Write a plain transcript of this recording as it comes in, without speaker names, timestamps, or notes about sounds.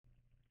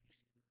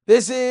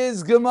This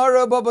is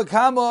Gemara Baba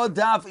Kama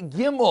Daf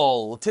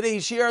Gimel.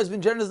 Today's shir has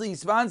been generously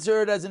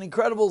sponsored as an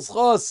incredible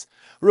schos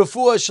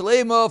refuah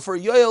shlema for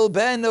Yoel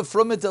Ben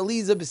from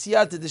Aliza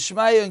B'siyata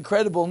D'Shmaya.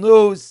 Incredible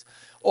news,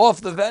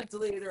 off the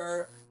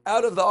ventilator,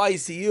 out of the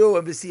ICU,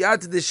 and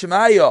B'siyata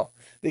D'Shmaya.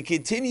 The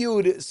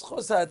continued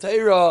schos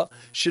ha'Torah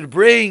should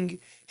bring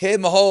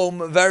him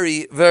home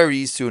very,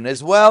 very soon.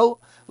 As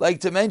well, like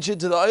to mention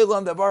to the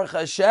Olam that Baruch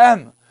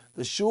Hashem,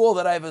 the shul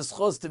that I have a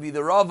schos to be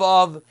the Rav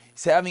of,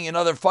 is having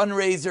another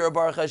fundraiser.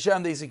 Baruch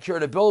Hashem, they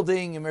secured a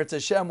building, and Mirz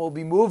Hashem will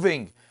be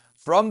moving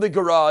from the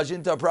garage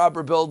into a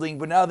proper building,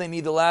 but now they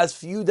need the last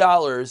few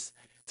dollars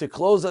to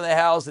close on the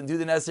house and do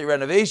the necessary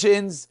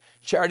renovations.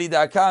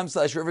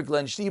 Charity.com/River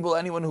Glen Stiebel.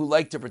 Anyone who'd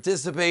like to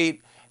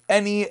participate,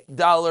 any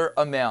dollar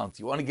amount.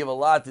 You want to give a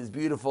lot is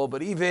beautiful,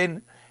 but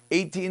even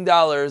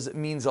 $18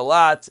 means a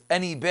lot.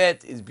 Any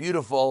bit is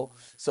beautiful.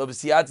 So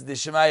b'siyata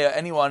d'shemaya,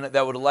 anyone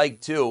that would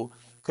like to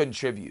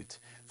contribute.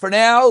 For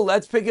now,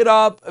 let's pick it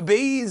up.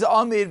 Beis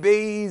Amid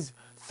Beis,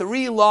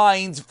 3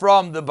 lines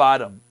from the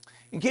bottom.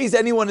 In case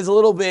anyone is a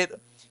little bit,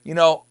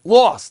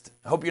 lost.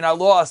 I hope you're not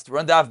lost. We're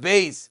on Daf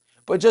Beis.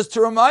 But just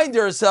to remind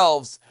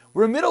ourselves,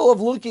 we're in the middle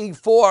of looking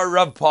for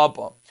Rav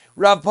Papa.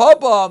 Rav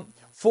Papa,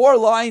 4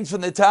 lines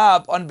from the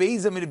top on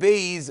Beis Amid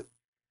Beis,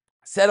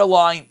 said a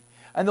line.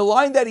 And the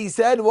line that he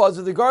said was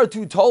with regard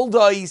to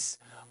toldais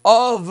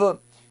of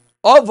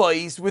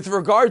Avos, with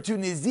regard to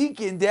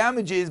nizikin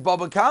damages,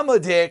 Baba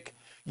Kamadik,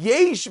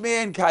 yesh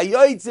man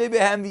kayotze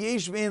behem,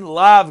 yesh man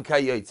lav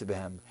kayotze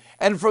behem.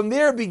 And from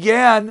there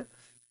began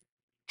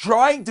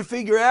trying to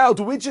figure out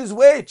which is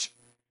which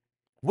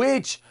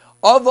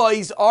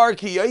Avos are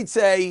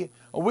kayotze,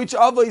 which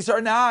Avos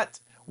are not.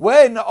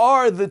 When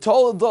are the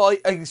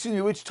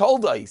toldais, which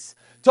toldais?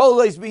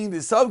 Toldais being the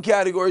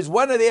subcategories,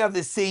 when do they have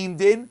the same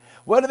din?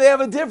 When do they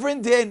have a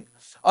different din?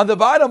 On the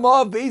bottom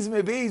of Beis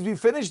Mebeis, we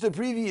finished the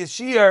previous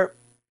shir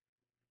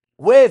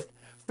with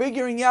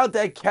figuring out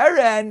that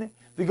Karen,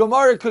 the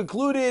Gemara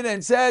concluded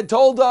and said,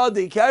 Tolda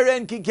de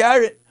Karen ki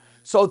Karen.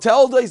 So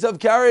toldas of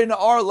Karen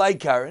are like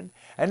Karen.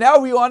 And now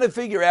we want to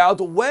figure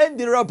out, when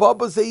did Rav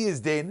Papa say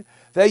his din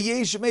that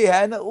yesh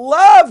mehen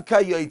lav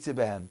kayotze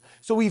behem?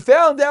 So we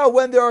found out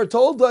when there are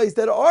toldas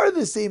that are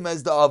the same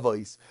as the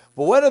avos,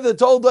 but when are the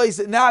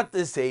toldas not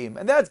the same?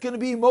 And that's going to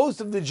be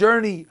most of the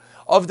journey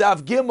of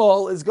Daf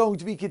Gimel, is going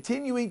to be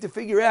continuing to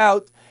figure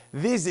out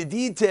this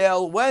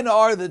detail. When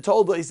are the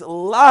toldos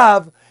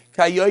lav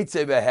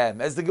kayotze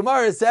behem? As the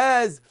Gemara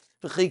says,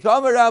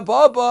 v'chikamer Rav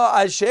Papa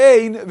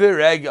ashein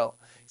v'regel.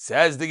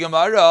 Says the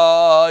Gemara,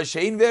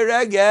 ashein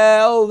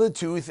v'regel, the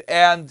tooth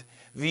and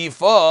the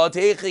foot,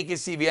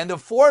 and the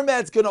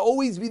format's going to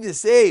always be the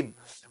same.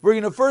 We're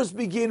going to first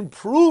begin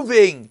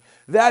proving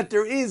that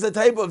there is a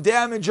type of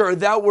damager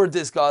that we're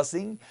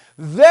discussing.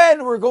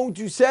 Then we're going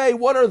to say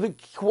what are the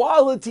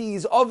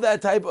qualities of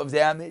that type of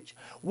damage.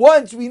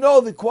 Once we know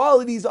the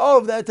qualities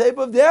of that type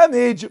of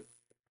damage,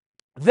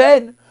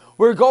 then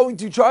we're going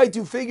to try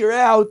to figure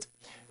out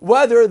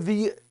whether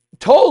the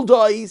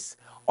toldais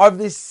are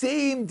the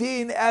same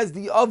din as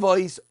the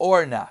avos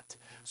or not.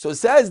 So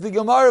says the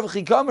Gemara of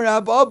Chikamer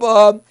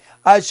Abba,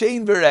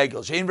 Shein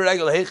V'regel. Shein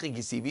V'regel Hechi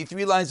Kisivi.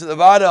 3 lines at the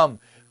bottom.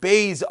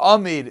 Beis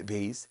Amid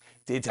Beis.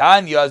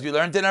 Titanya, as we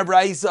learned in our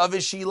Braisa of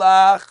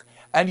Shilach,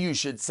 and you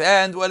should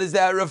send. What does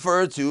that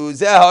refer to?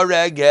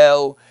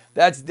 Zeharegel.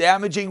 That's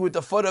damaging with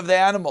the foot of the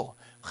animal.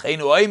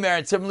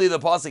 And similarly, the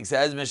pasuk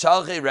says,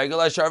 Mishalche Regel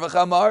Ashar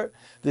V'Chamar,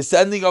 the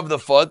sending of the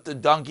foot, the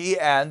donkey,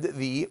 and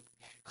the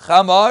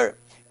chamar,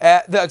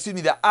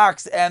 the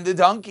ox and the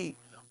donkey.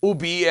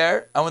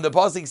 Ubier, and when the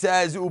pasuk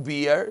says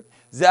Ubier,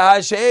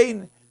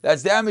 Zahashein,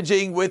 that's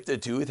damaging with the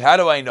tooth. How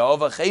do I know?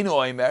 V'cheinu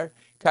oimer,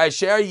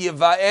 kasher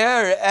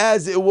yivaer,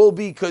 as it will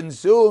be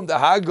consumed. The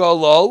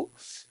hagolo,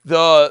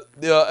 the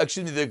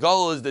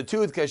golo is the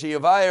tooth. Kasher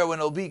yivaer, when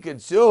it will be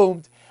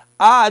consumed.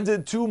 Ad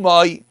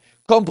tumai,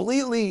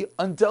 completely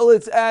until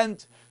its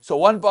end. So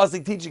one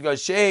pasuk teaching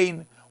us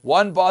shein,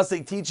 one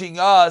pasuk teaching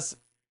us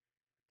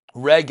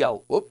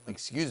regel. One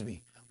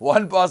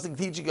pasuk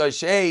teaching us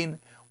shein,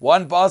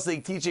 one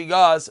pasuk teaching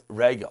us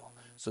regel.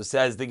 So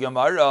says the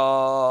Gemara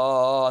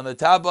on the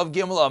top of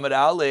Gimel Amud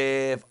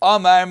Aleph,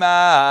 Amar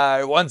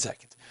Mar. 1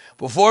 second.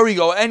 Before we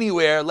go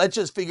anywhere, let's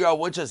just figure out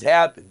what just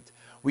happened.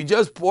 We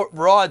just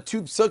brought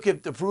 2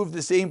 psukim to prove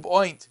the same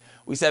point.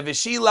 We said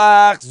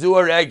V'shilach zu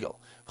regel.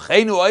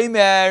 V'cheinu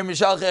oimer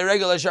mishalche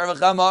regel ashar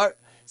v'chamar.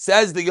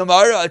 Says the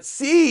Gemara, it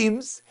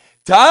seems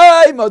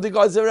time of the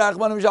Gazer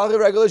Rachman mishalche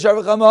regel ashar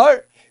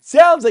v'chamar.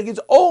 Sounds like it's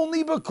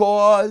only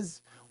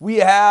because we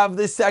have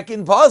the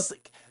second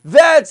pasuk.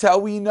 That's how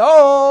we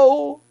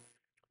know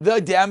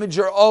the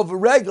damager of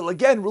regel.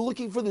 Again, we're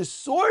looking for the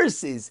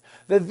sources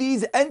that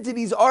these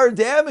entities are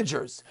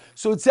damagers.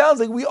 So it sounds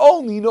like we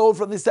only know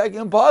from the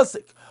second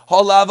pasuk.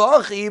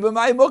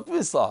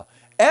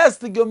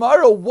 Ask the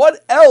Gemara,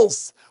 what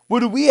else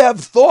would we have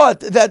thought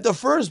that the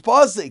first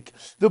pasuk,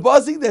 the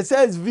pasuk that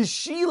says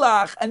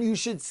Vishilach, and you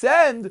should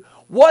send,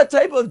 what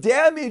type of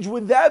damage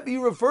would that be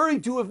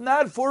referring to if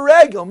not for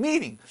regel?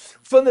 Meaning,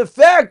 from the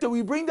fact that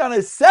we bring down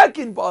a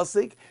second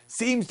pasuk,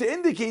 seems to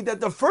indicate that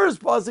the first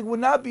pasuk would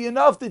not be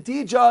enough to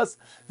teach us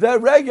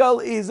that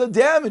regel is a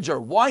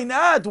damager. Why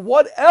not?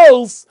 What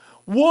else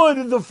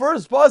would the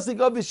first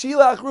pasuk of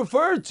Vishilach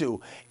refer to?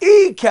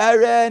 I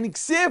Karen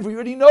Ksiv, we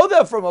already know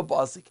that from a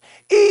pasuk.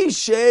 I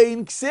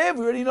Shein Ksiv,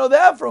 we already know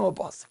that from a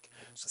pasuk.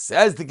 So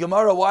says the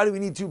Gemara, why do we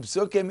need two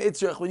psukim?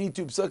 Itzrach, we need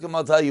two psukim,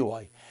 I'll tell you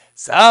why.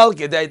 Sal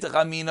kedai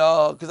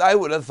techamina, because I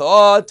would have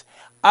thought,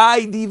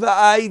 I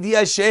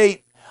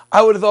Shein.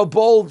 I would have thought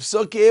both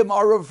psukim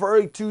are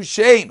referring to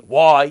Shein.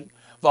 Why?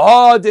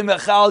 V'ha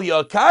mechal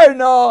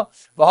yakarna,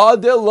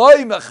 v'ha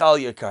loy mechal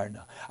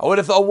yakarna. I would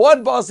have thought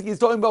one pasuk is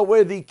talking about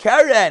where the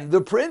karen,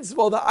 the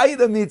principle, the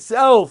item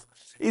itself,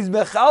 is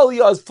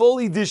mechalia, is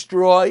fully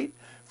destroyed,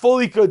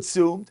 fully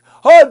consumed.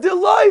 And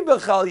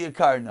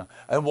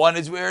one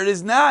is where it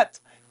is not.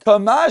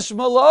 Kamash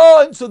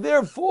malon. So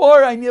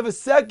therefore, I have a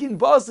second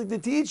pasuk to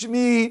teach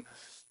me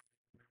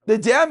the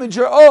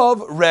damager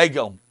of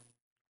regel.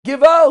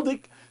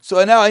 Givaldik.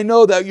 So now I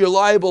know that you're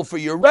liable for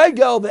your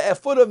regel, the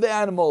foot of the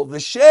animal, the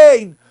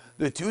shein,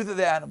 the tooth of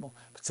the animal.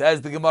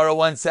 Says the Gemara,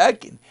 1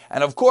 second.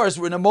 And of course,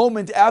 we're in a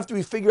moment after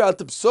we figure out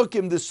the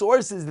psukim, the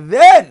sources,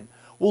 then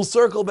we'll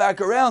circle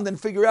back around and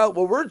figure out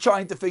what we're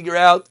trying to figure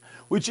out,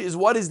 which is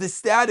what is the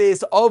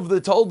status of the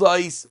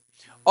toldais,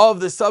 of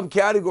the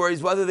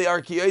subcategories, whether they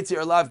are kiyotze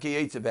or lav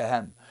kiyotze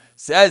behem.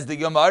 Says the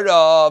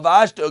Gemara,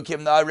 Vashto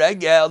kimna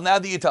regel. Now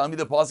that you're telling me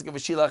the pasuk of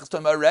Vishilach is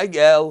talking about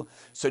regel,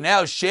 so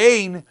now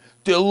shein,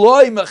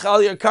 deloy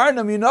mechal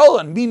yakarna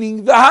minolan,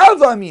 meaning the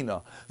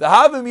havamina. The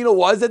havamina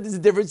was that there's a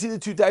difference in the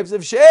two types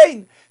of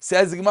shein.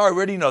 Says the Gemara,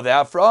 where do you know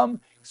that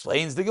from?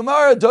 Explains the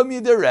Gemara, domi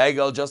de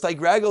regel, just like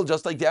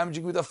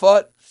damaging with a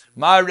foot.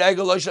 Ma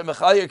regel loisha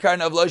mechal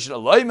yakarna of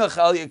loisha loy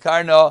mechal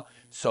yakarna.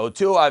 So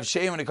too, I have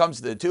shein when it comes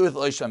to the tooth,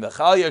 loisha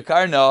mechal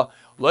yakarna,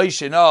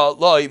 loishana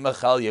loy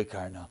mechal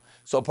yakarna.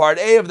 So part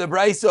A of the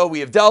Braiso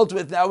we have dealt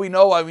with. Now we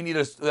know why we need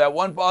that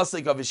one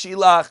pasuk of a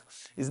shilach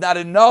is not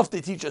enough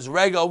to teach us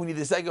regel. We need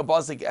the second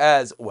pasuk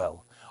as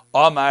well.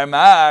 Amar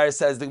Mar,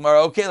 says the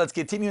Gemara. Okay, let's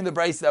continue in the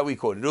Braiso that we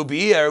quoted.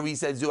 Ubir, we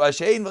said zu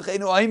ashein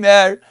v'cheinu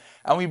aimer,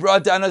 and we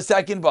brought down a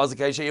second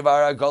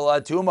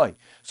pasuk.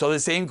 So the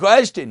same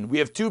question. We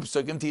have two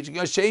psukim teaching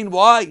us shein.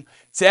 Why? It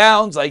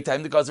sounds like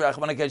time to cause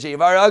rachmana.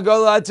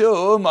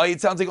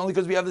 It sounds like only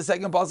because we have the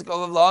second pasuk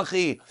of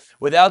Lachi.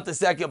 Without the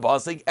second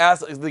pasuk,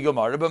 ask the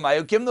Gemara, but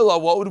Mayokim the law.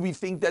 What would we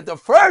think that the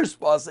first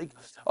pasuk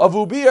of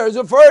Ubir is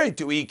referring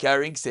to? E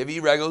carrying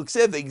ksivi regel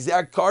ksiv, the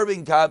exact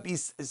carbon copy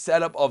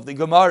setup of the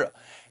Gemara.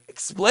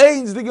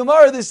 Explains the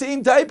Gemara the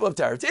same type of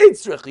teretz.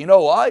 Eitzrich, you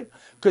know why?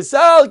 Because if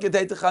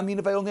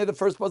I only had the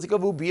first pasuk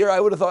of Ubir, I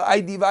would have thought I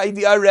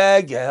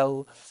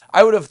regel.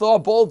 I would have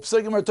thought both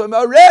psukim are talking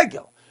about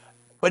regel.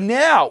 But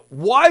now,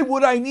 why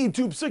would I need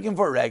two psukim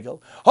for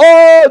regel?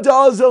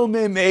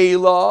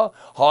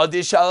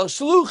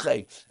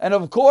 And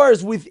of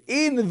course,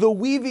 within the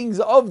weavings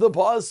of the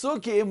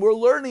pasukim, we're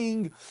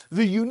learning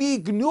the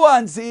unique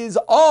nuances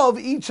of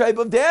each type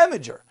of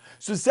damager.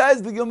 So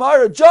says the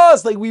Gemara,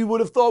 just like we would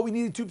have thought we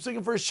needed two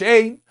psukim for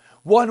shein,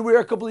 one where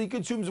it completely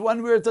consumes,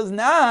 one where it does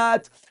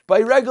not,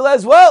 by regel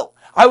as well.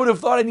 I would have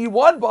thought I need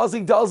one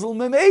pasuk dazel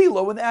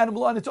memelo when the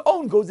animal on its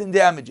own goes in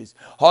damages.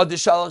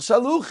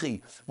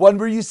 Shaluchi, one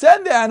where you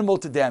send the animal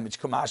to damage.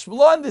 Kamash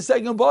Malon, the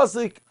second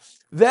pasuk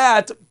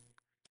that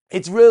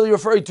it's really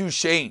referring to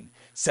shein.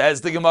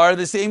 Says the Gemara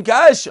the same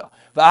kasha.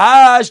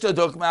 Now you're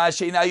talking about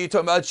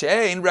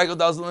shein. Regel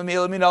dazel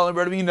memelo minol.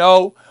 Where do we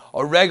know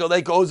a regel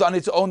that goes on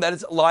its own that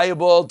it's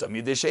liable?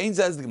 Tamid the shein,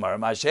 says the Gemara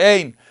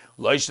mashein.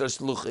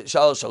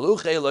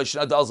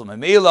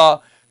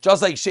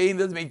 Just like shein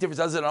doesn't make difference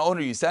as an owner,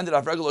 you send it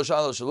off regular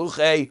shal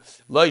shaluche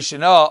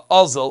loishana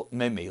azal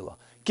memela.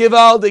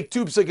 Kivaldik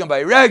two psukim by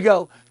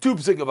regel, two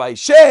psukim by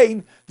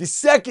shein. The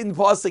second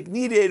pasuk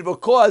needed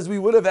because we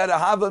would have had a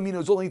havamina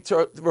who's only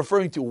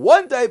referring to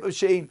one type of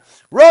shein,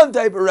 one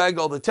type of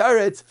regel, the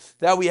teretz.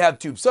 That we have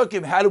two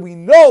psukim. How do we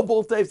know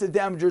both types of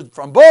damagers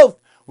from both?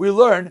 We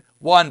learn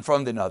one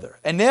from the other.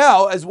 And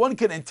now, as one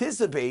can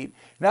anticipate,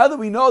 now that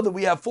we know that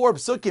we have four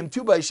psukim,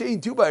 two by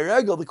shein, two by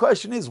regel, the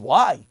question is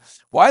why?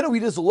 Why don't we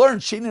just learn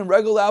shein and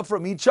regel out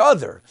from each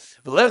other?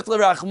 Let her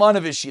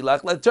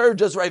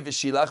just write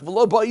v'shilach.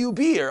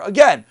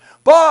 Again,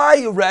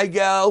 by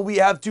regel, we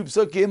have two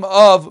psukim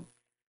of,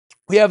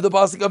 we have the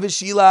pasuk of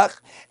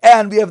v'shilach,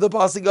 and we have the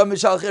pasuk of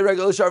mishalchei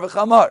regel shar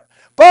v'chamar.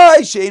 By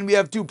shein, we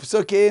have two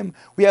psukim,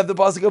 we have the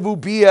pasuk of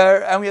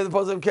ubir, and we have the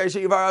pasuk of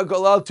kershe yivar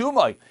golal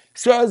tumai.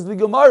 Says the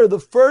Gemara, the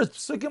first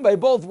psukim by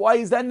both. Why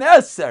is that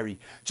necessary?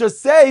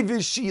 Just say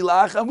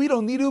v'shilach, and we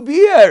don't need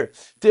ubir.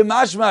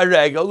 Temashma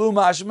regel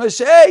umashma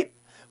shein.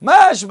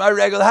 Mashma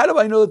regel. How do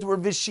I know that the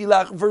word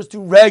v'shilach refers to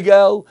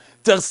regel?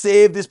 To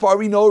save this part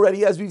we know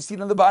already, as we've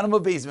seen on the bottom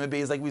of basement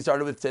base, like we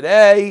started with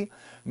today.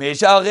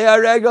 Mishalchei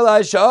regel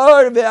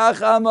ashar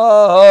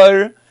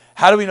ve'achamar.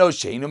 How do we know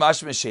shein?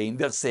 Umash meshein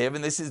dersev,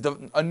 and this is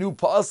a new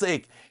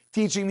pasuk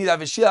teaching me that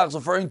v'shilach is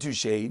referring to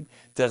shein.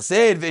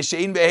 Dersev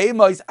v'shein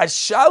behemos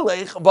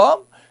ashalech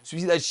bam. So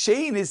we see that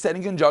shein is said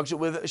in conjunction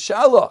with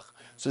shalach.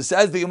 So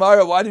says the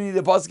Gemara, why do we need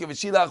the pasuk of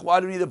v'shilach? Why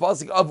do we need the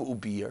pasuk of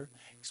ubir?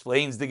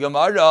 Explains the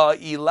Gemara,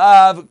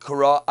 ilav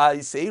kra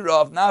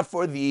aseirav, not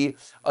for the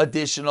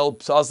additional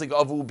pasuk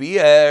of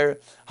ubir.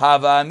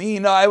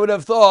 Havamina, I would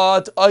have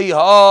thought,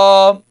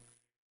 ayha.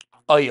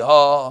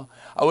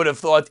 I would have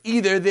thought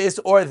either this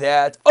or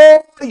that.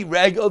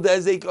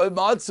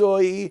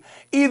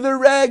 Either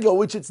regel,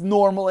 which it's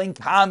normal and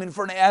common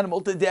for an animal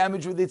to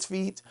damage with its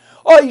feet.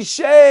 Or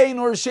shein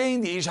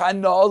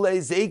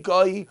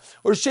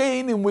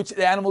in which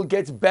the animal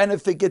gets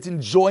benefit, gets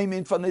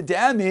enjoyment from the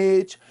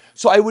damage.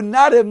 So I would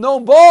not have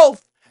known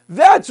both.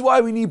 That's why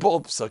we need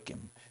both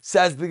psukim.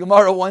 Says the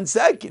Gemara, 1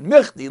 second.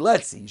 Michti,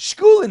 let's see.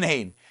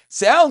 Shkulinhain.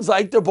 Sounds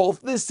like they're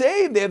both the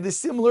same. They have the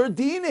similar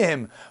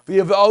dinim. We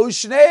have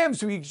Oshneim,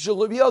 so we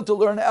should be able to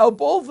learn out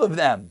both of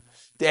them.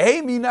 So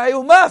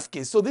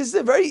this is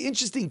a very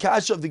interesting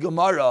kasha of the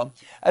Gemara,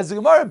 as the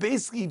Gemara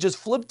basically just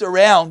flipped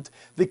around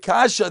the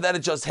kasha that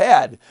it just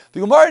had. The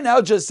Gemara now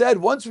just said,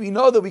 once we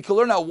know that we can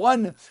learn out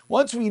one,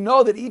 once we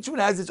know that each one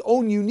has its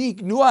own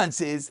unique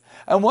nuances,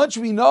 and once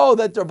we know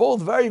that they're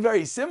both very,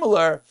 very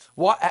similar,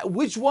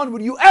 which one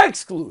would you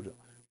exclude?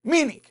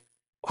 Meaning,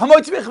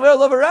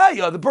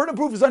 the burden of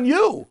proof is on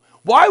you.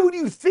 Why would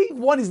you think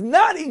one is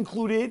not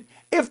included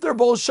if they're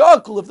both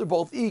shakul, if they're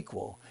both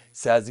equal?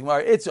 Says the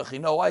Gemara,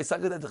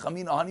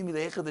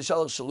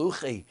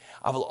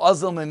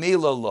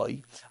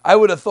 I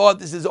would have thought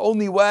this is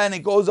only when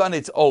it goes on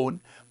its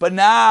own, but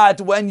not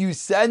when you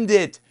send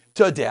it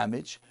to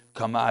damage.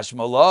 Kamash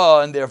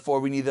Mala, and therefore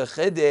we need the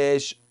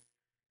chiddush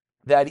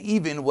that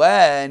even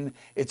when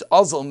it's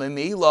azal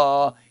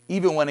memela,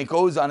 even when it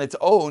goes on its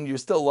own, you're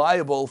still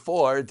liable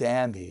for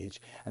damage.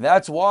 And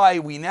that's why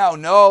we now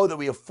know that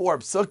we have 4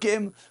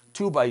 psukim,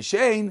 2 by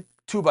shein,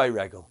 2 by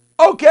regel.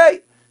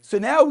 Okay, so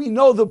now we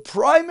know the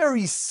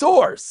primary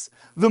source,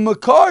 the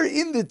makar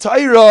in the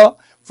Torah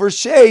for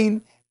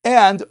shein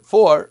and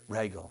for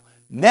regel.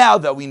 Now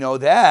that we know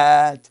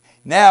that,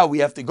 now we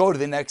have to go to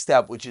the next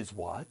step, which is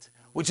what?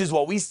 Which is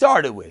what we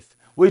started with.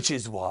 Which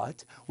is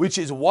what? Which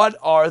is what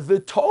are the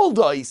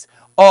toldos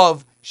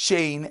of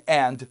shein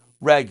and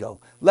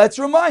regel. Let's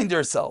remind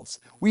ourselves.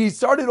 We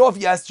started off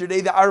yesterday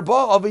the arba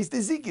of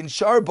Zikin,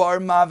 shar, bar,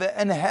 mave,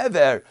 and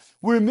hever.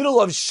 We're in the middle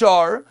of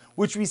shar,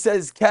 which we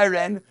says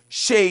keren,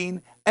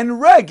 shein,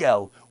 and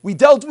regel. We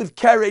dealt with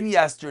keren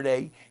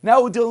yesterday.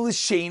 Now we're dealing with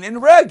shein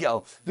and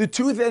regel. The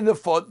tooth and the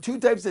foot, 2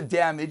 types of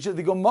damage.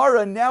 The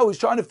Gemara now is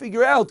trying to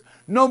figure out,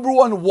 number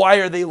 1, why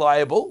are they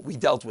liable? We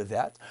dealt with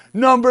that.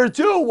 Number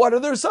 2, what are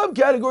their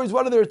subcategories?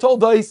 What are their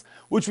toldos,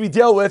 which we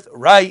deal with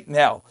right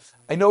now?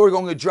 I know we're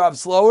going to drop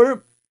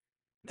slower.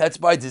 That's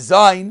by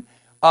design,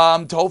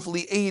 to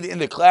hopefully aid in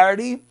the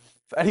clarity.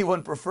 If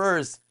anyone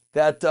prefers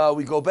that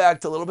we go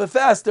back to a little bit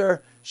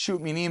faster, shoot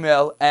me an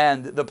email,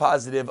 and the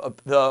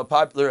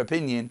popular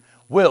opinion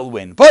will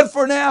win. But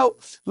for now,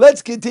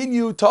 let's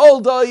continue.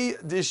 Toldai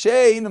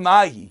d'shein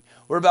mahi.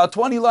 We're about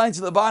 20 lines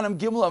to the bottom.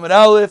 Gimel Amud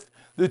Aleph,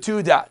 the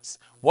 2 dots.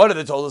 What are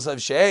the toldos of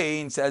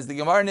shein? Says the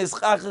Gemara,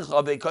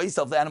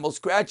 the animal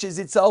scratches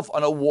itself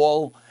on a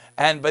wall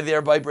and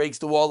thereby breaks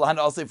the wall, lahan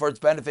asay for its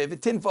benefit.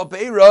 V'tinfa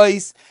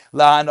peiros,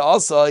 lahan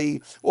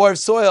asay, or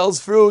soils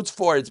fruits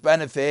for its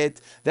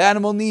benefit. The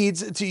animal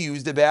needs to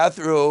use the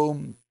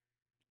bathroom,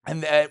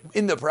 and that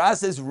in the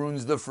process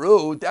ruins the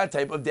fruit. That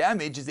type of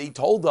damage is a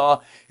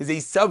tolda, is a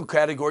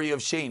subcategory of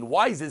shein.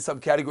 Why is it a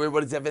subcategory?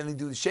 What does that have anything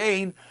to do with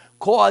shein?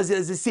 Cause it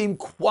has the same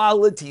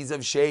qualities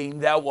of shein.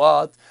 That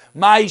what?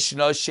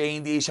 Ma'ishna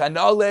shein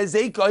di'ishanale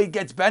zeika, it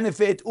gets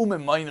benefit.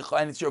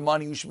 And it's your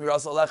money.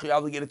 Ushmiras alech, you're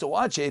obligated to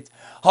watch it.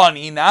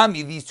 Hani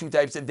nami, these 2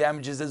 types of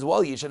damages as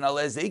well.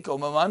 Yishanale zeika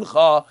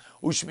umemancha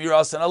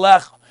ushmiras and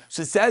alech.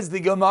 So says the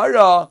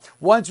Gemara,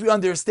 once we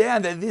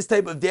understand that this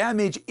type of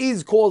damage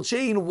is called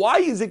shein, why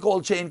is it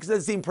called shein? Because it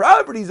has the same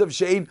properties of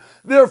shein.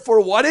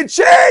 Therefore, what is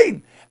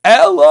shein?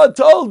 Ella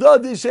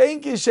tolda de shein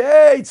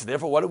kisheit. So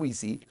therefore, what do we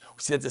see?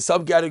 We see that the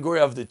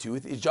subcategory of the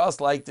tooth is just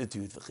like the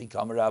tooth.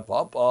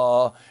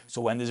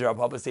 So when does Rav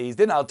Papa say he's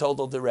then I'll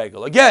total the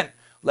regel? Again,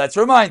 let's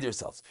remind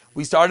ourselves.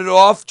 We started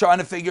off trying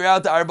to figure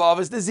out the arba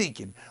avos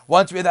nezikin.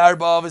 Once we had the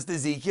arba avos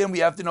nezikin, we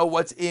have to know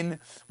what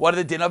are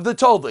the din of the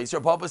toldos.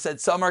 Rav Papa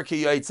said some are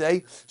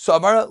kiyotze,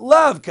 some are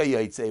lav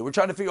kiyotze. We're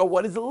trying to figure out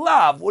what is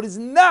lav, what is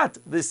not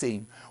the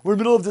same. We're in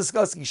the middle of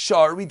discussing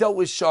shar. We dealt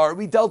with shar.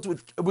 We dealt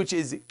with, which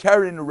is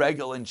keren,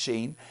 regel, and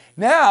shein.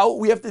 Now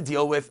we have to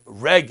deal with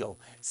regel.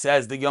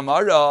 Says the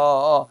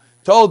Gemara,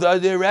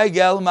 tolda de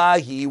regel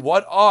mahi.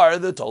 What are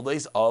the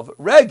toldos of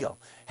regel?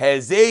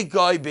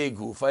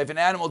 If an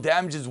animal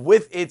damages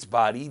with its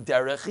body,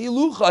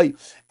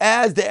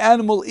 as the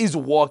animal is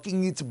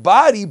walking, its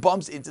body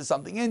bumps into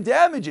something and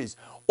damages.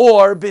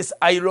 Or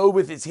bisairo,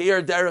 with its hair,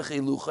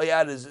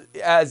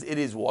 as it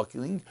is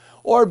walking.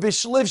 Or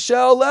bishlif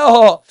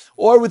she'aleha,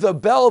 or with a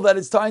bell that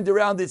is tied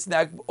around its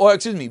neck. Or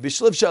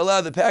bishlif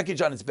she'aleha, the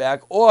package on its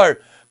back. Or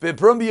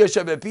Beprumbia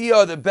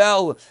Shabepia, the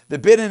bell, the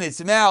bit in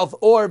its mouth,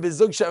 or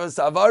Bezug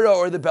Savara,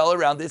 or the bell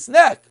around its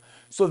neck.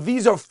 So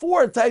these are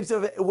 4 types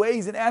of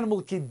ways an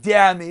animal can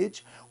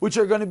damage, which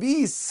are going to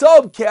be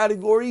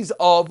subcategories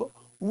of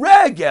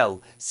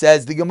regel.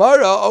 Says the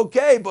Gemara,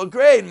 okay, but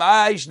great.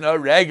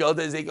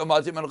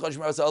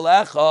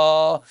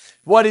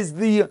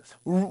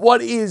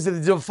 What is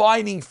the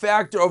defining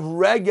factor of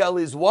regel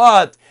is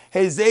what?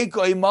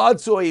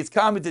 It's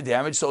common to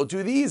damage, so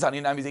to these. So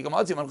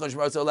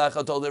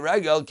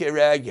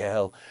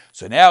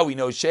now we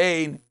know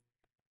Shane.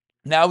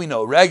 Now we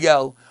know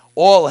regel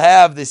all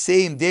have the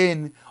same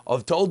din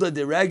of tolda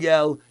de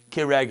regel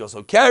keregel.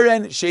 So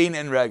Keren, Shein,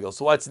 and regel.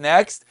 So what's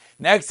next?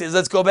 Next is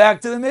let's go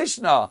back to the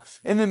Mishnah.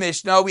 In the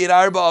Mishnah we had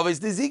Arba Avis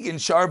Dezikin,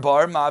 Shar,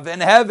 Bar, Mav,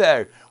 and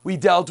Hever. We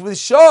dealt with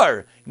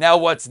Shar. Now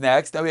what's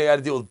next? Now we got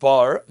to deal with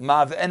Bar,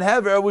 Mav, and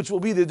Hever, which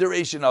will be the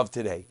duration of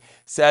today.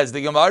 Says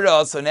the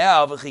Gemara. So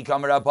now when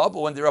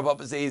the Rav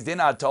Papa says din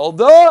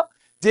tolda.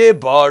 De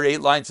bar,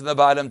 8 lines from the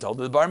bottom, told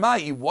the bar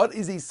mai. What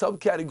is a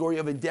subcategory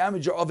of a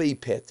damager of a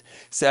pit?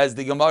 Says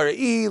the Gemara, if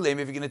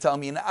you're going to tell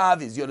me an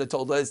av is Yoda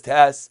told us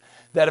test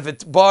that if a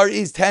bar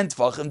is 10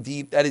 tfachim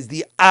deep, that is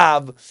the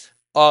av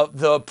of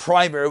the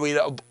primary way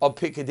to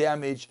pick a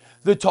damage.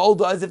 The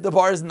told us if the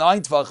bar is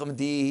 9 tfachim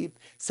deep.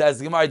 Says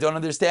the Gemara, I don't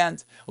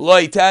understand.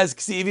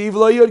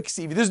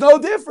 There's no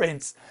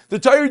difference. The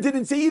Torah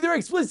didn't say either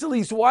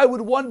explicitly, so why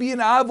would one be an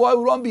av? Why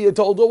would one be a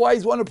toldo? Why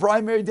is one a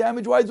primary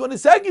damage? Why is one a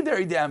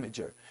secondary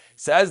damager?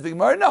 Says the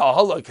Gemara, no,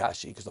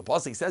 halakashi, because the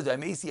pasuk says,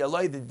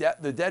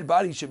 the dead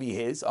body should be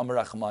his, Amar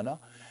Rachmana.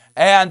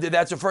 And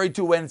that's referring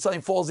to when something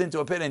falls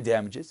into a pit and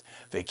damages.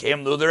 They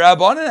came to the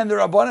Rabbanan, and the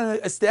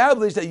Rabbanan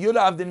established that Yud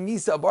Avdin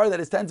Misa bar that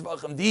is 10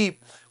 tefachim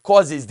deep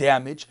causes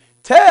damage.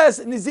 Tes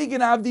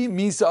Nizikin Avdi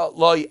Misa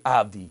Loi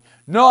Avdi.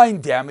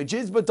 9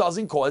 damages but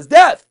doesn't cause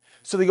death.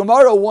 So the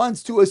Gemara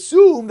wants to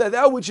assume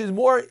that which is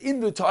more in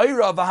the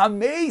Torah of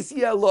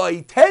Hamesia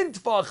Loi 10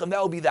 tefachim,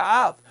 that will be the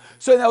Av.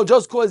 So that will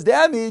just cause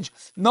damage.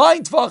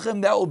 9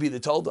 tefachim, that will be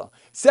the Tolda.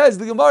 Says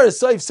the Gemara,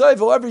 Saif,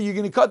 however, you're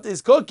going to cut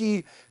this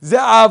cookie,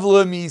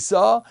 Za'avla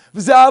Misa,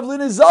 Za'avla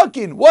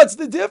Nizakin. What's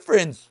the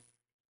difference?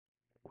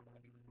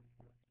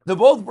 They're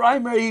both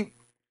primary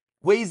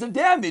ways of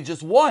damage.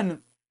 Just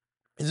one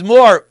is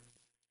more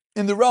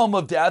in the realm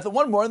of death and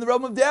one more in the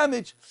realm of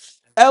damage.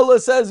 Ella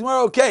says,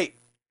 okay,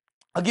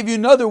 I'll give you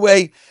another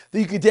way that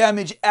you could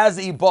damage as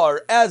a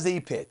bar, as a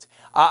pit.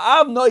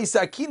 With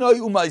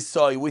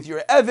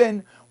your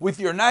Evan, with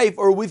your knife,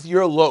 or with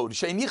your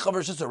load.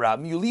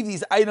 You leave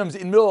these items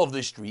in the middle of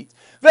the street,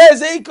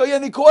 and they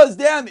cause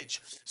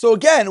damage. So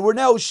again, we're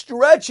now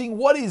stretching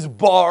what is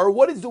bar,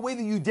 what is the way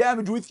that you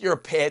damage with your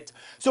pit.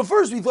 So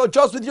first we thought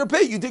just with your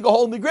pit, you dig a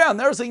hole in the ground.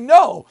 Now we're saying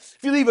no. If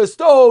you leave a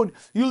stone,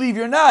 you leave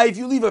your knife,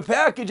 you leave a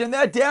package, and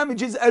that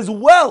damages as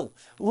well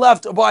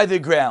left by the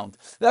ground.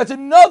 That's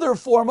another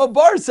form of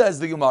bar, says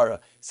the Gemara.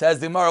 Says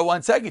the Gemara,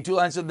 1 second, 2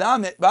 lines of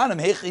the bottom,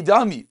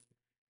 hechidami.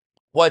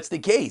 What's the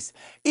case?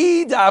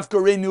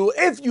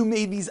 If you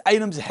made these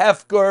items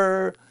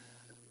hefker,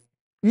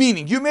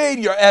 meaning you made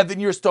your Evan,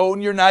 your stone,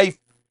 your knife,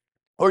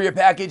 or your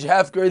package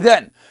hefker,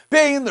 then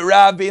bein the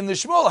Rav, bein the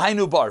Shmuel,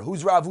 hainu bar.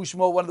 Who's Rav, who's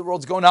Shmuel? What in the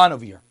world's going on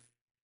over here?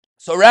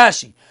 So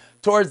Rashi,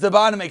 towards the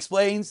bottom,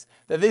 explains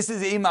that this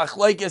is a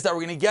machlokes that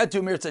we're going to get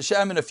to Mirz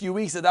Hashem in a few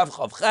weeks at Daf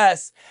Chav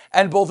Ches,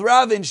 and both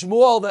Rav and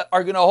Shmuel that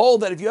are going to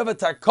hold that if you have a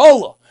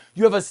takola,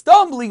 you have a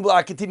stumbling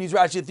block, continues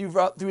Rashi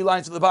 3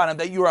 lines to the bottom,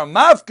 that you are a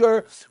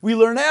mafker, we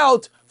learn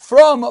out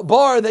from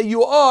bar that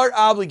you are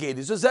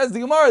obligated. So says the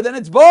Gemara, then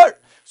it's bar.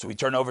 So we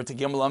turn over to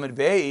Gimel Amid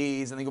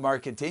Beis, and the Gemara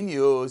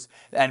continues,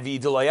 and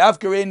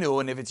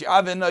and if it's your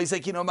Avin,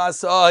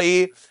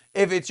 Masai,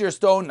 if it's your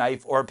stone,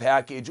 knife, or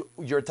package,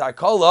 your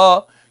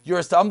takola,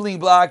 your stumbling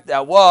block,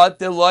 that what?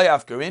 That you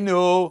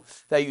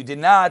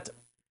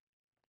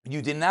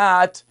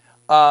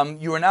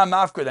were not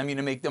mafker them, you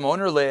to make them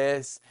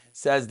ownerless.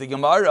 Says the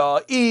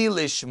Gemara,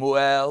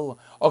 Shmuel.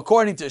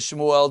 According to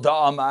Shmuel,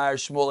 Da'amar,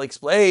 Shmuel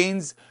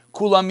explains,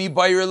 Kulami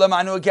Bayr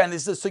Lamanu. Again,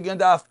 this is the Sugyand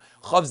Daf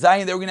Chav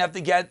Zayin that we're going to have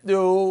to get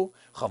to.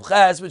 Chav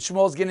Ches, but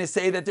Shmuel's going to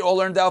say that they all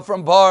learned out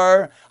from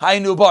Bar,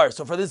 Hainu Bar.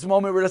 So for this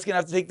moment, we're just going to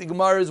have to take the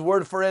Gemara's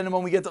word for it, and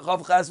when we get to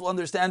Chav Ches, we'll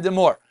understand it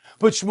more.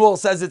 But Shmuel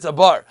says it's a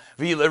bar.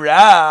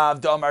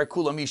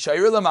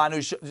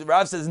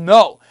 Rav says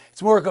no,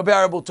 it's more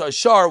comparable to a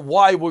shar.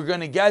 Why? We're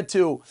going to get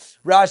to.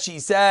 Rashi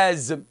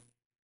says,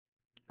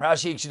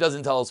 Rashi actually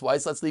doesn't tell us why,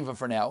 so let's leave it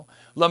for now.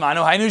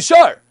 Lamanu hainu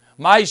shar.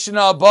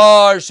 Maishna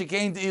bar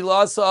shekain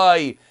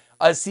ilasai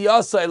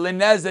asiyasai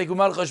lenezek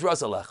umalchash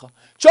rasalecha.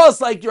 Just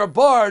like your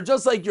bar,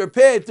 just like your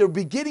pit, the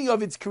beginning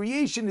of its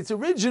creation, its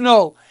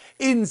original,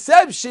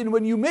 inception,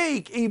 when you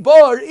make a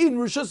bar in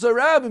Rosh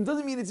Hashanah,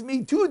 doesn't mean it's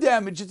made to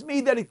damage. It's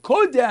made that it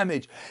could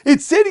damage.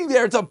 It's sitting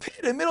there. It's a pit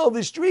in the middle of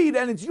the street,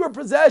 and it's your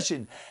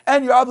possession,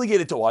 and you're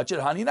obligated to watch it.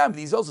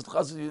 These also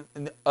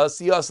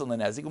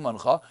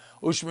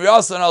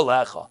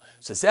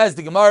so says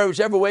the Gemara,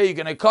 whichever way you're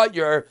going to cut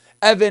your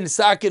Evan,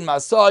 Sakin,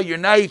 Masa, your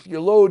knife,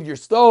 your load, your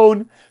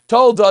stone,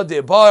 Tolda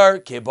de bar,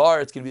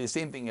 Kebar, it's going to be the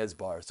same thing as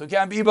bar. So it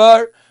can't be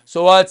bar.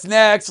 So what's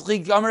next?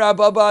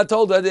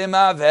 Tolda de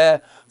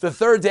Maveh. The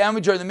third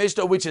damager in the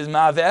Mishnah, which is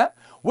Maveh,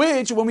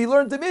 which when we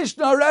learned the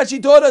Mishnah, Rashi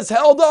taught us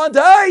held on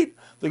tight.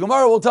 The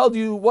Gemara will tell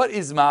you what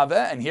is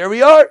Maveh, and here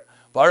we are.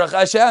 Baruch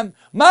Hashem.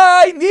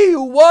 My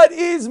new, what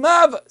is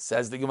Maveh?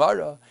 Says the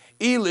Gemara.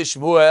 Ili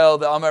Shmuel,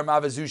 the Amar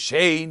Maveh zu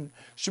Shein.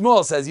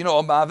 Shmuel says, you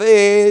know what Maveh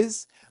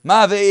is?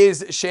 Maveh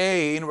is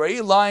Shein, where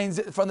 8 lines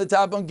from the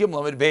top on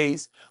Gimel at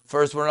base.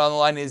 First word on the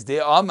line is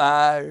De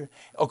Amar.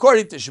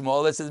 According to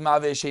Shmuel, it says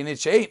Maveh Shein,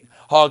 it's Shein.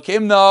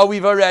 Hakim, no,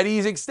 we've already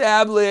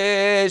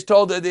established.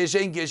 Told the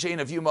Shein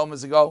Kishein a few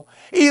moments ago.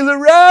 Ili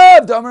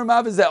Rav, the Amar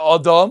Maveh is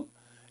Adam.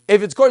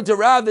 If it's according to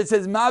Rav that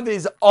says Maveh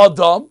is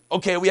Adam,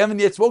 okay, we haven't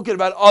yet spoken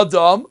about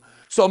Adam.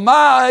 So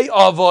my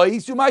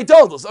avois to my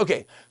totals.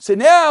 Okay, so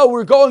now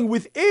we're going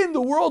within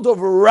the world of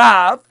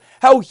Rav,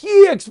 how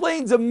he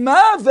explains a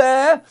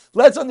Maveh.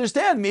 Let's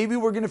understand. Maybe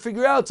we're going to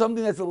figure out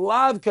something that's a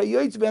Lav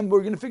Kayotzbem.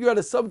 We're going to figure out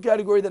a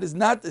subcategory that is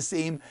not the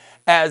same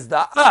as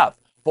the Av.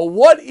 But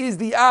what is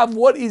the Av?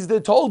 What is the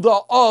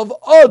Tolda of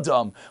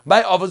Adam?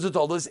 My Avos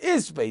Toldas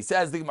is space.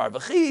 Says the Gemara.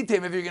 If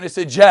you're going to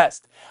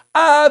suggest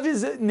Av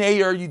is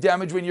Neir, you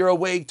damage when you're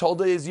awake.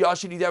 Tolda is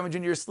Yashin, you damage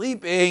when you're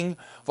sleeping.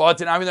 We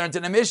learned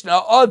in the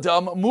Mishnah,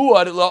 Adam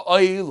Muad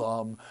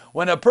La'olam.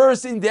 When a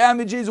person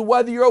damages,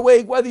 whether you're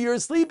awake, whether you're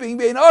sleeping,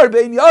 Bein Ar,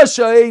 Bein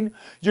Yashin,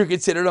 you're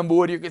considered a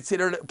Muad, you're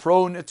considered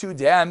prone to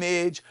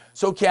damage.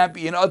 So can't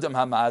be an Adam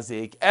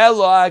Hamazik.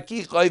 Ela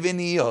Kichai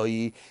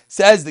V'niyoi.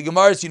 Says the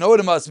Gemara, so you know what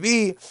it must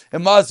be? It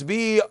must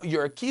be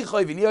your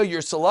Kichai V'niyoi,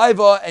 your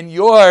saliva and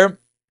your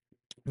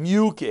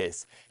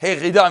mucus. Hey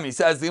Chidami,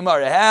 says the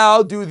Gemara,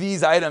 how do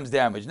these items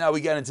damage? Now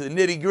we get into the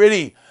nitty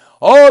gritty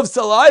of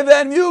saliva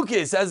and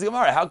mucus. Says the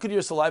Gemara, how could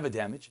your saliva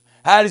damage?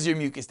 How does your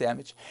mucus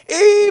damage?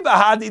 If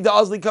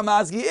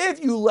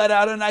you let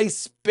out a nice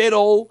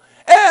spittle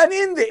and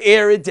in the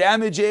air it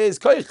damages,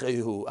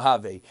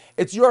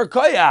 it's your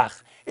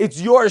koyach,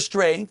 it's your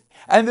strength.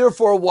 And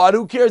therefore, what?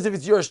 Who cares if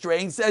it's your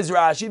strength? Says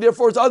Rashi.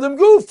 Therefore, it's Adam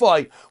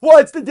Gufay.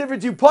 What's the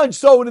difference? You punch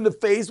someone in the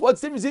face. What's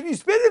the difference if you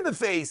spit in the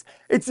face?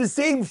 It's the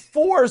same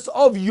force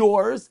of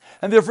yours,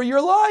 and therefore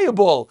you're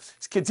liable.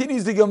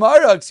 Continues the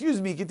Gemara.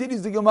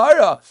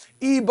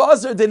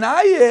 Ibasar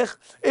denayich.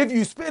 If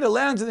you spit, it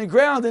lands in the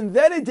ground, and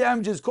then it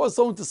damages, cause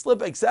someone to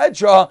slip,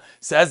 etc.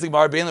 Says the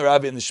Gemara, Bein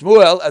Rabbi and the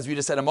Shmuel, as we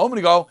just said a moment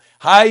ago.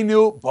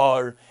 Hainu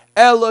bar.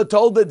 Ella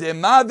told the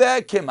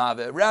Maveh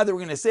Kemaveh. Rather,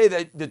 we're going to say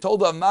that the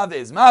Tolda of Maveh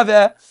is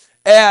Maveh,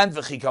 and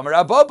V'chikamar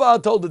Ababa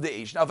told the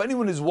Eish. Now, if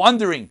anyone is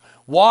wondering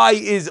why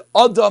is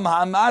Adam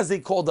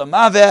Hamazik called a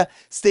Maveh,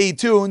 stay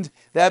tuned.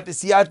 That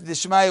B'siyat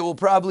D'Shmaya will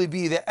probably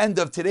be the end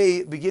of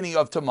today, beginning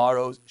of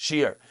tomorrow's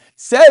Shir.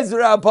 Says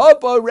Rabba,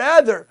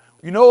 rather,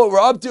 you know what we're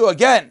up to?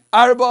 Again,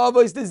 Arba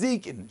Avos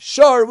Tezikin.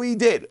 Shar we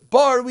did.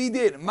 Bar we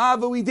did.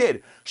 Mava we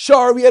did.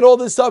 Shar we had all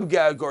the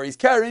subcategories.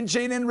 Karen,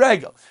 Shane, and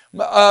Regal.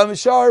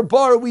 Shar,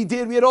 Bar we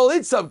did. We had all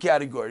its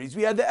subcategories.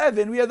 We had the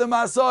Evan. We had the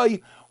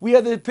Masai. We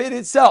had the pit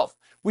itself.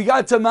 We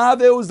got to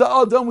Mava. It was the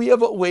Adam. We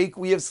have awake.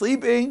 We have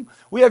sleeping.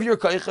 We have your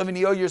Kaichav and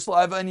your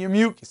saliva and your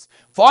mucus.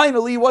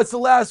 Finally, what's the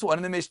last one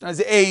in the Mishnah?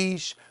 Is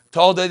Eish.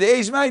 Told the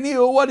Eish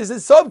Ma'niu, what is the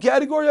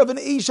subcategory of an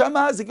Eish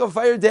Hamazik of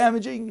fire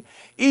damaging?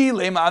 You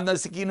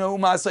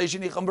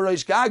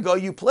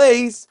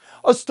place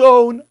a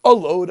stone, a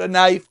load, a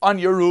knife on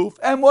your roof,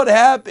 and what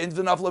happens?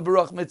 And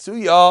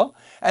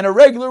a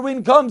regular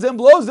wind comes and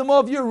blows them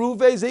off your roof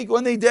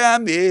when they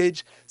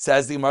damage.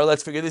 Says the Gemara,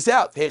 let's figure this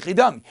out. If they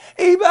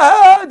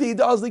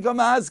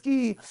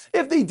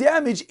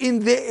damage in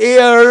the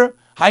air,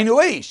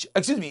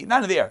 excuse me,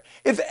 not in the air.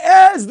 If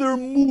as they're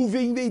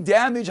moving they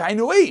damage,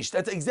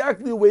 that's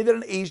exactly the way that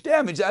an Eish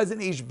damages. As an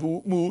Eish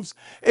moves,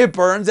 it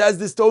burns. As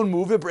the stone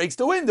moves, it breaks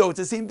the window. It's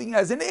the same thing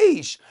as an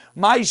Eish.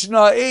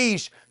 Maishna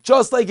Eish,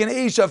 just like an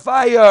Eish of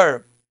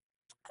fire.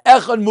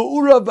 Echad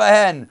mu'ura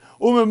behen.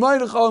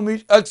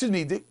 Excuse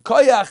me,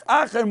 koyach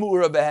acher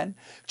mu'ura behen.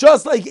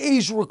 Just like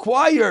Eish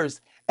requires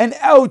an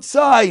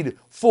outside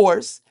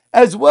force,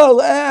 as well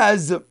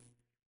as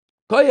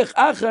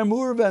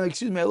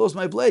excuse me, I lost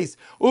my place.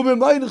 That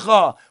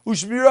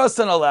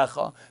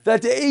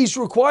the Eish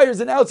requires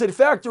an outside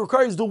factor,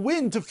 requires the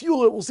wind to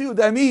fuel it. We'll see what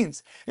that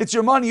means. It's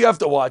your money, you have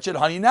to watch it.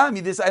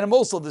 Haninami, this item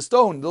also, the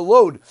stone, the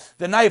load,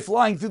 the knife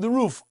flying through the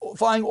roof,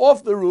 flying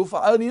off the roof.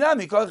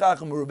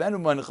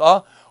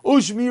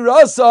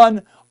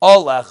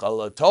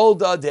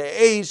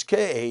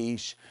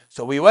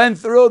 So we went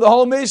through the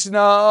whole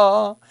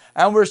Mishnah,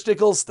 and we're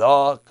stickle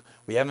stuck.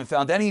 We haven't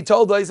found any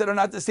toldos that are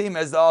not the same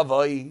as the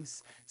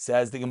avos.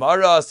 Says the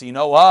Gemara, so you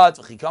know what?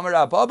 Told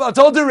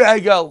the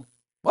Regel.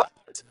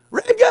 What?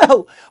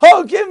 Regel?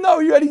 Oh, Kim, no,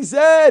 you already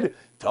said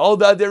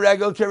Tolda de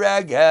regel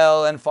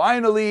keregel. And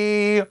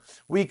finally,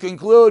 we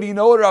conclude, you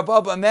know what Rav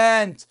Papa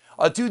meant?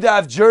 A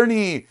 2-daf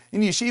journey in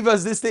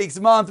yeshivas. This takes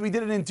a month. We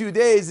did it in 2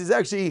 days. Is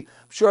actually,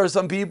 I'm sure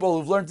some people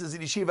who've learned this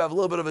in yeshiva have a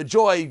little bit of a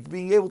joy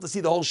being able to see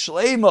the whole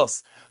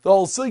shleimus, the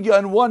whole sugya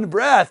in one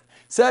breath.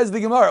 Says the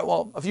Gemara,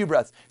 well, a few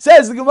breaths.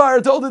 Says the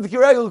Gemara, told it the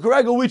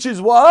keregel, which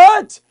is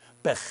what?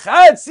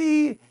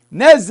 Bechatzi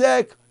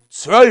nezek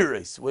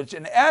tzroiris, which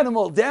an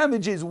animal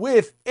damages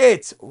with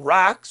its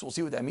rocks. We'll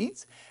see what that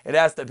means. It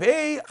has to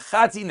pay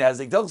chatzi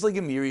nezek. That looks like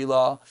a Miri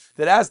law.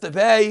 That has to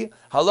pay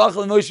halach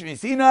l'Moshe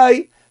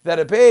Sinai. That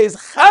it pays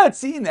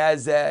chatzi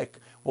nezek.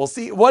 We'll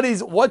see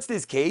what's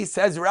this case.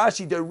 Says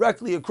Rashi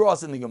directly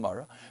across in the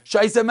Gemara.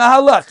 Shaisa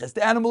mahalach.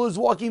 The animal is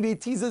walking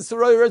v'tiza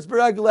tzroiris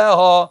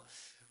beragleha,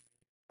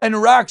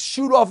 and rocks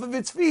shoot off of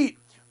its feet.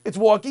 It's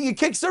walking, it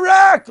kicks the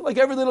rack. Like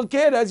every little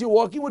kid, as you're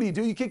walking, what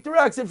do? You kick the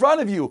racks in front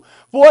of you.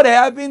 But what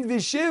happened?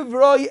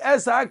 Vishivroi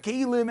esa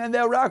kelim, and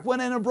that rack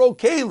went in and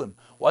broke kelim.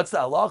 What's the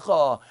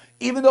halacha?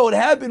 Even though it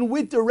happened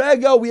with the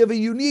rega, we have a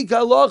unique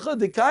halacha.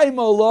 The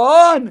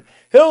kaimalon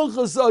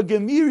hilchasa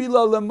gemiri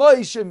la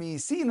lemoisha mi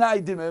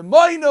sinai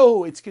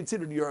dimemoino. It's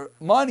considered your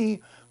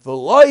money.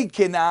 V'loi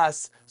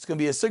kenas. It's going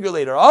to be a sugar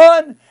later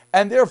on,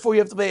 and therefore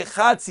you have to pay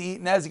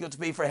chatzi nezik. You have to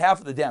pay for half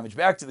of the damage.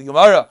 Back to the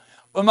Gemara.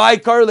 My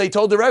Karle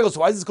told the regel.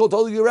 So why is this called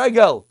told the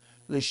regel?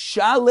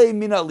 L'shale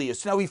min aliyah.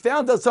 So now we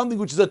found out something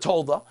which is a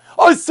tolda,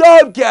 a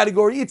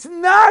subcategory. It's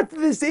not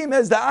the same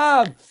as the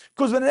av,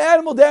 because when an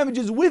animal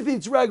damages with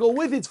its regel,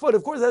 with its foot,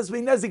 of course it has to be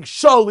nezik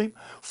shalim,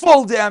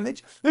 full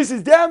damage. This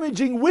is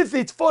damaging with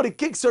its foot. It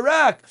kicks a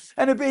rack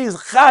and it pays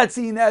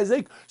chatzi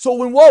nezik.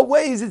 So in what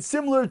way is it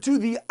similar to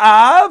the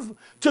av,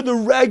 to the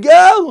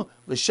regel?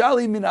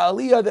 L'shale min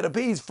aliyah, that it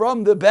pays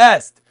from the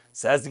best.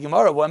 Says the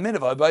Gemara, 1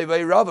 minute.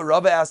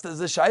 Rava asked as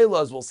the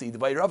shaylas. We'll see.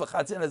 By Rava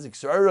chatzin as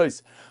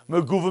exoros.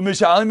 Meguva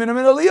mishalim and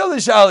aliyah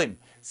l'shalim.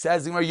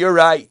 Says the Gemara, you're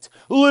right.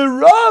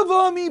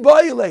 L'Rava mi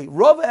baile.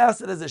 Rava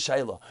asked it as a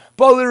shayla.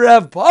 But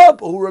l'Rav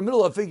Papa, who were in the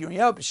middle of figuring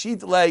out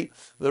sheet lay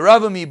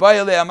l'Rava mi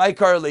baile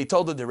amaykar le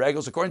told the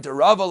regels. According to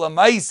Rava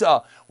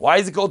lamaisa. Why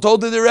is it called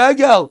told the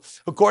regel?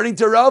 According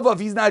to Rava, if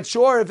he's not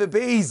sure if it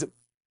pays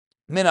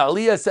min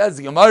aliyah, says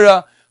the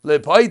Gemara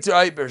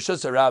lepaitrai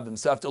bershus harabim.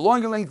 So after a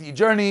long and lengthy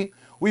journey,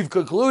 we've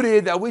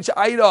concluded that which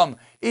item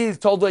is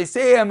told by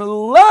Seim,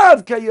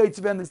 love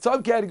kayotzben. The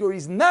subcategory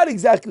is not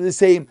exactly the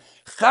same.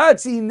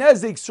 Chatzi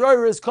nezik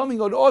sroyer is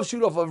coming on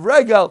offshoot off of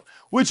regel,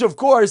 which of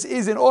course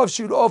is an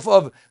offshoot off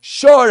of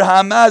shor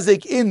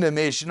hamazik in the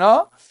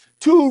Mishnah.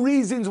 2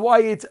 reasons why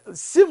it's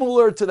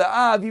similar to the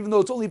av, even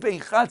though it's only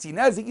paying chatzi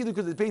nezik, either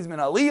because it pays min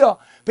aliyah,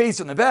 pays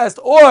from the best,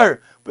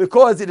 or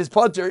because it is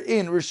pater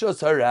in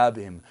rishus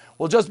harabim.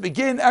 We'll just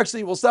begin.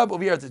 Actually, we'll stop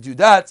over here to do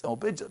that, and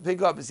we'll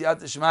pick up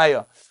Siyat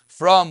Shemaya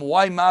from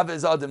why Mav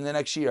is Adam the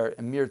next year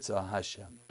in Mirza Hashem.